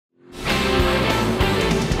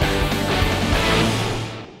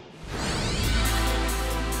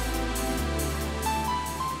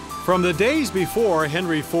From the days before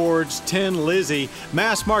Henry Ford's Tin Lizzie,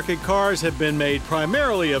 mass-market cars have been made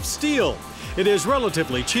primarily of steel. It is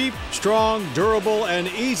relatively cheap, strong, durable, and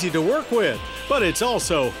easy to work with, but it's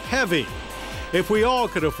also heavy. If we all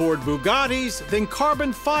could afford Bugattis, then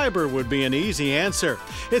carbon fiber would be an easy answer.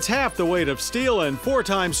 It's half the weight of steel and 4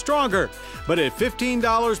 times stronger, but at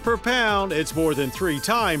 $15 per pound, it's more than 3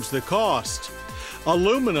 times the cost.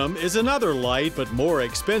 Aluminum is another light but more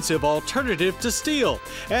expensive alternative to steel,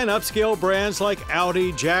 and upscale brands like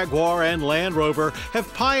Audi, Jaguar, and Land Rover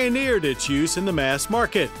have pioneered its use in the mass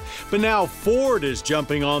market. But now Ford is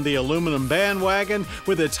jumping on the aluminum bandwagon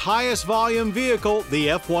with its highest volume vehicle,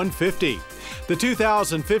 the F-150. The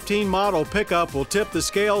 2015 model pickup will tip the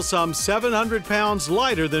scale some 700 pounds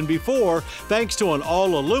lighter than before thanks to an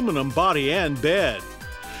all-aluminum body and bed.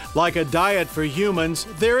 Like a diet for humans,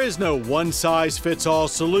 there is no one-size-fits-all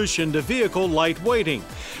solution to vehicle lightweighting.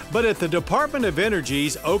 But at the Department of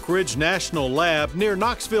Energy's Oak Ridge National Lab near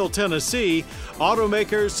Knoxville, Tennessee,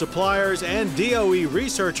 automakers, suppliers, and DOE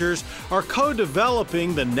researchers are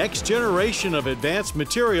co-developing the next generation of advanced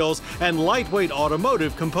materials and lightweight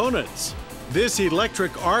automotive components. This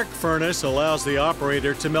electric arc furnace allows the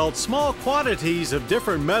operator to melt small quantities of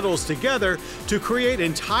different metals together to create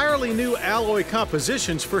entirely new alloy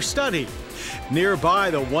compositions for study. Nearby,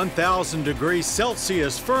 the 1,000 degrees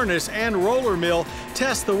Celsius furnace and roller mill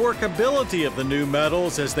test the workability of the new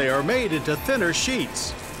metals as they are made into thinner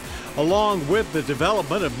sheets. Along with the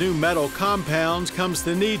development of new metal compounds comes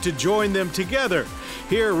the need to join them together.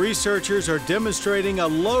 Here, researchers are demonstrating a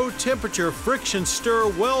low-temperature friction stir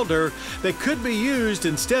welder that could be used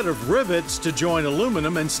instead of rivets to join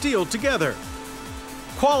aluminum and steel together.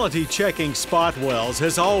 Quality checking spot welds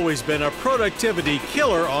has always been a productivity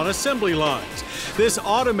killer on assembly lines. This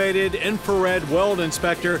automated infrared weld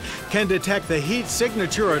inspector can detect the heat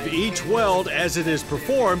signature of each weld as it is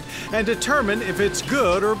performed and determine if it's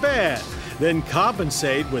good or bad, then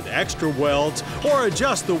compensate with extra welds or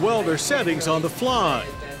adjust the welder settings on the fly.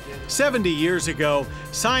 70 years ago,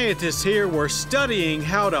 scientists here were studying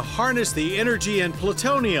how to harness the energy in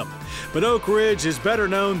plutonium. But Oak Ridge is better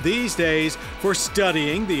known these days for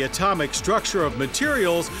studying the atomic structure of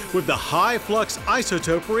materials with the high-flux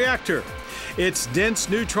isotope reactor. Its dense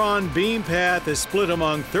neutron beam path is split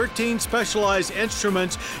among 13 specialized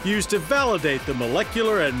instruments used to validate the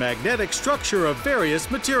molecular and magnetic structure of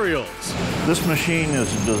various materials. This machine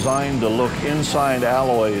is designed to look inside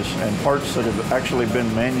alloys and parts that have actually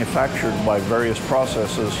been manufactured by various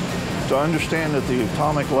processes to understand at the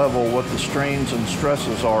atomic level what the strains and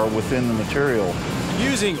stresses are within the material.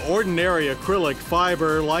 Using ordinary acrylic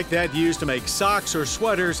fiber like that used to make socks or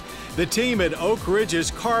sweaters, the team at Oak Ridge's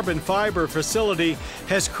carbon fiber facility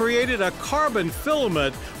has created a carbon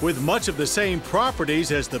filament with much of the same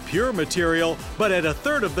properties as the pure material, but at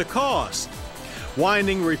 1/3 of the cost.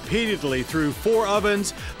 Winding repeatedly through 4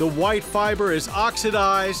 ovens, the white fiber is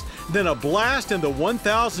oxidized, then a blast in the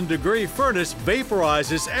 1,000-degree furnace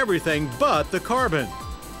vaporizes everything but the carbon.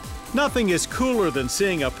 Nothing is cooler than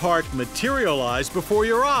seeing a part materialize before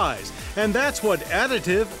your eyes, and that's what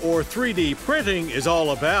additive or 3D printing is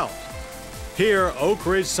all about. Here, Oak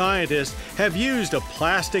Ridge scientists have used a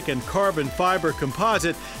plastic and carbon fiber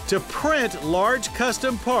composite to print large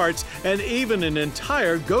custom parts and even an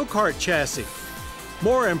entire go-kart chassis.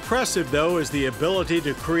 More impressive, though, is the ability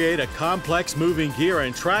to create a complex moving gear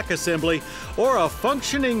and track assembly or a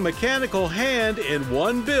functioning mechanical hand in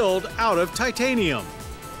one build out of titanium.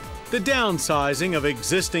 The downsizing of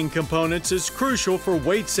existing components is crucial for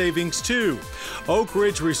weight savings too. Oak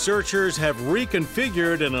Ridge researchers have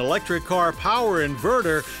reconfigured an electric car power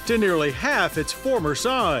inverter to nearly half its former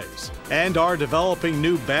size, and are developing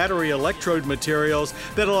new battery electrode materials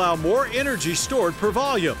that allow more energy stored per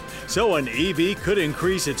volume, so an EV could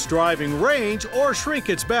increase its driving range or shrink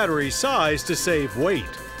its battery size to save weight.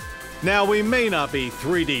 Now, we may not be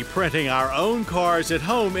 3D printing our own cars at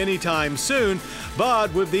home anytime soon,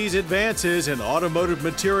 but with these advances in automotive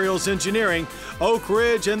materials engineering, Oak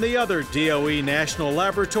Ridge and the other DOE national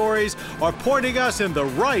laboratories are pointing us in the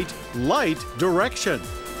right light direction.